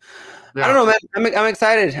 So I don't know, man. I'm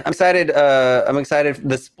excited. I'm excited.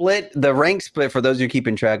 The ranked split, for those who are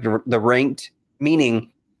keeping track, the ranked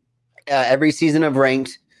meaning every season of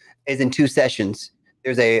ranked is in 2 sessions.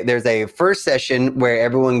 There's a first session where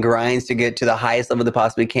everyone grinds to get to the highest level they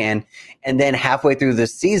possibly can, and then halfway through the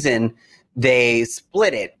season, they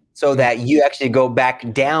split it so that you actually go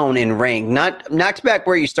back down in rank, not to back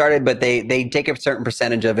where you started, but they take a certain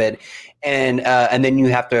percentage of it, and then you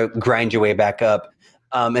have to grind your way back up.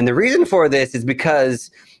 And the reason for this is because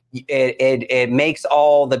it makes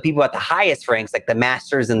all the people at the highest ranks, like the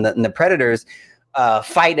masters and the predators,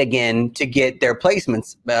 fight again to get their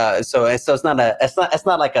placements. So it's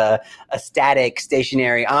not like a static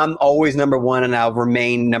stationary. I'm always number 1 and I'll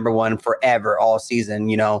remain number 1 forever all season.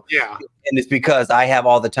 Yeah. And it's because I have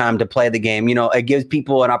all the time to play the game. It gives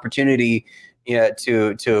people an opportunity,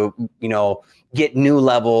 to get new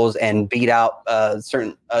levels and beat out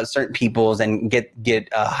certain peoples and get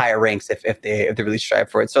higher ranks if they really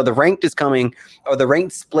strive for it. So the ranked is coming, or the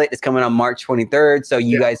ranked split is coming on March 23rd. So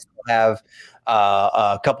you guys still have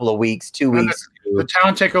a couple of weeks, 2 weeks. The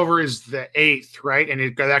town takeover is the 8th, right?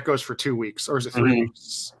 And that goes for 2 weeks, or is it 3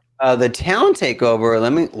 weeks? The town takeover.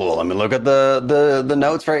 Let me look at the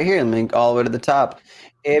notes right here. Let me go all the way to the top.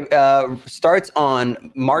 It starts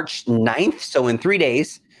on March 9th, so in 3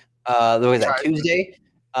 days. What is that? Tuesday,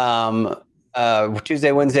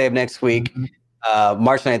 Tuesday, Wednesday of next week.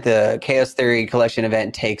 March 9th, the Chaos Theory Collection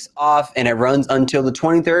event takes off, and it runs until the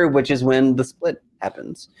 23rd, which is when the split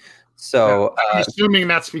happens. So I'm assuming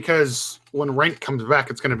that's because when Ranked comes back,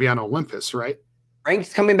 it's going to be on Olympus, right?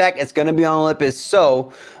 Ranked's coming back. It's going to be on Olympus.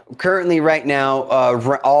 So currently right now,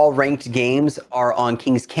 all ranked games are on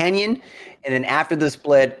Kings Canyon. And then after the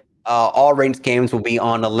split, all ranked games will be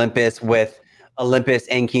on Olympus, with Olympus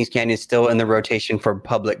and Kings Canyon still in the rotation for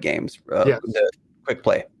public games, the quick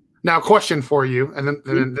play. Now, question for you, and then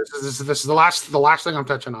this is the last thing I'm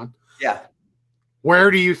touching on. Yeah. Where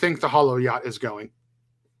do you think the Hollow Yacht is going?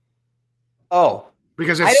 Oh,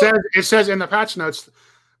 because it says in the patch notes,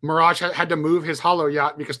 Mirage had to move his Hollow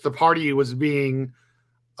Yacht because the party was being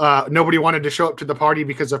nobody wanted to show up to the party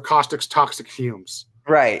because of Caustic's toxic fumes.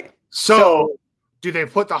 Right. So do they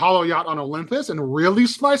put the Hollow Yacht on Olympus and really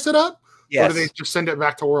slice it up? Yes. Or do they just send it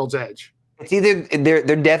back to World's Edge? It's either they're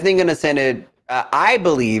definitely going to send it. I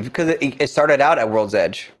believe because it started out at World's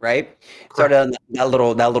Edge, right? It started on that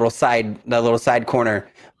little side corner.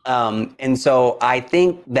 And so I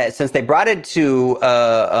think that since they brought it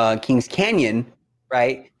to Kings Canyon,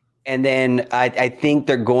 right? And then I think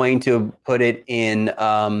they're going to put it in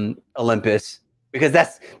Olympus, because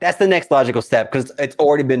that's the next logical step, because it's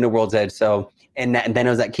already been to World's Edge. So and then it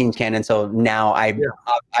was at Kings Canyon. So now I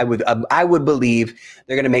would believe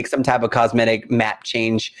they're going to make some type of cosmetic map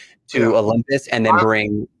change to Olympus, and then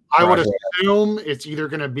bring. I would assume it's either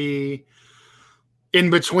going to be in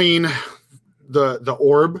between the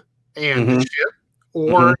orb and the ship,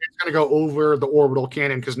 or it's going to go over the orbital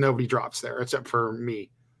cannon because nobody drops there except for me.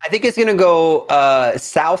 I think it's going to go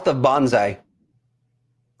south of Bonsai.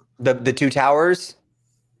 The 2 towers.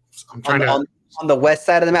 I'm trying on the west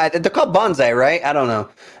side of the map. They're called Bonsai, right? I don't know.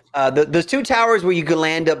 There's 2 towers where you can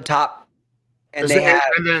land up top. And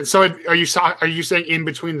are you saying in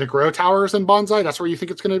between the Grow Towers and Bonsai? That's where you think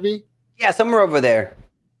it's going to be? Yeah, somewhere over there.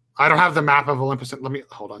 I don't have the map of Olympus. Let me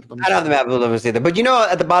hold on. I don't have the map of Olympus either. But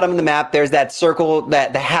at the bottom of the map, there's that circle,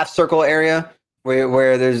 the half circle area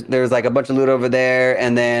where there's like a bunch of loot over there,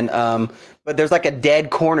 and then but there's like a dead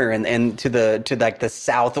corner and to like the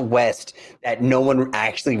southwest that no one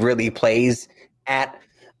actually really plays at.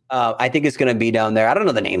 I think it's going to be down there. I don't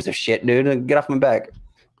know the names of shit, dude. Get off my back.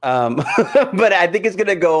 But I think it's going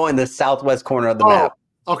to go in the southwest corner of the map.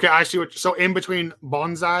 Okay, I see what. So in between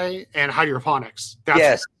bonsai and hydroponics.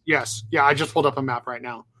 Yes. Yeah, I just pulled up a map right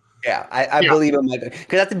now. Yeah, I believe it might,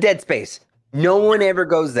 because that's a dead space. No one ever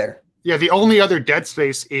goes there. Yeah, the only other dead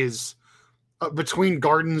space is between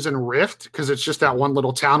Gardens and Rift, because it's just that one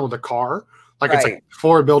little town with a car. It's like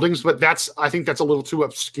 4 buildings, but I think that's a little too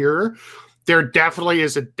obscure. There definitely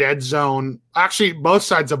is a dead zone. Actually, both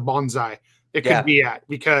sides of bonsai it could be at,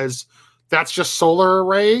 because that's just solar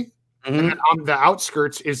array. Mm-hmm. And then on the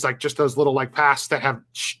outskirts is like just those little like paths that have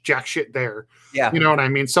jack shit there. Yeah. You know what I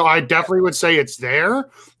mean? So I definitely would say it's there,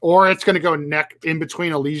 or it's going to go neck in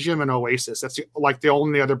between Elysium and Oasis. That's the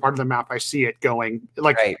only other part of the map I see it going.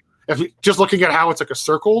 If you, just looking at how it's like a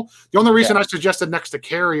circle, the only reason I suggested next to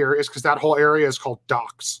Carrier is because that whole area is called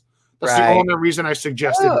Docks. That's the only reason I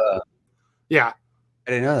suggested. Yeah.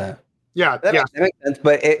 I didn't know that. Yeah. That makes sense.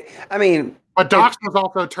 But Docks was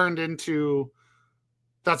also turned into,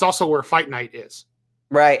 that's also where Fight Night is.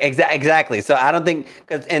 Right, exactly. So I don't think,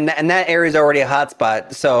 because and that area is already a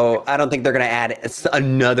hotspot, so I don't think they're going to add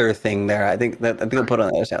another thing there. I think they'll put it on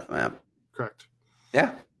the other side of the map. Correct.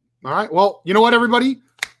 Yeah. All right. Well, you know what, everybody?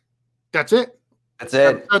 That's it. That's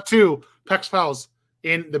it. Episode 2, PEX Files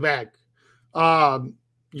in the bag.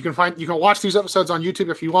 You can watch these episodes on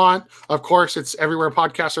YouTube if you want. Of course, it's everywhere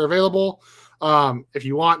podcasts are available. If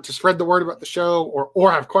you want to spread the word about the show,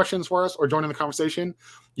 or have questions for us, or join in the conversation,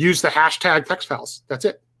 use the hashtag PEXFiles. That's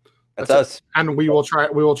it. That's us. It. And we will try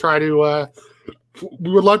to,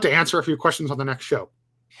 we would love to answer a few questions on the next show.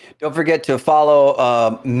 Don't forget to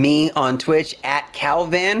follow me on Twitch at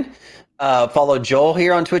Calvan. Follow Joel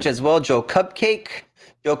here on Twitch as well. Joe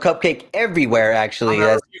Cupcake everywhere, actually.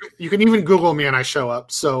 You can even Google me and I show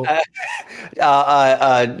up. So, Joe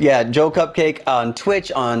Cupcake on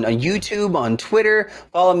Twitch, on YouTube, on Twitter.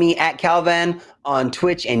 Follow me at Calvan on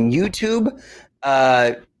Twitch and YouTube.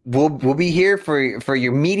 We'll be here for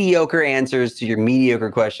your mediocre answers to your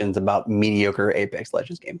mediocre questions about mediocre Apex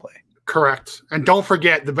Legends gameplay. Correct. And don't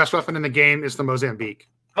forget, the best weapon in the game is the Mozambique.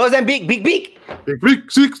 Mozambique, beak. Big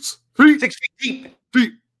beak, 6 feet. 6 feet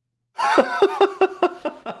deep.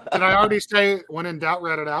 Did I already say when in doubt,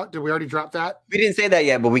 rat it out? Did we already drop that? We didn't say that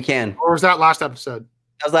yet, but we can. Or was that last episode?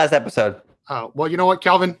 That was last episode. Oh, well, you know what,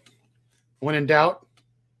 Calvin? When in doubt,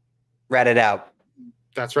 rat it out.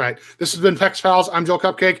 That's right. This has been PEX Files. I'm Joel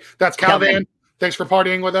Cupcake. That's Calvin. Thanks for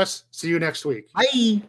partying with us. See you next week. Bye.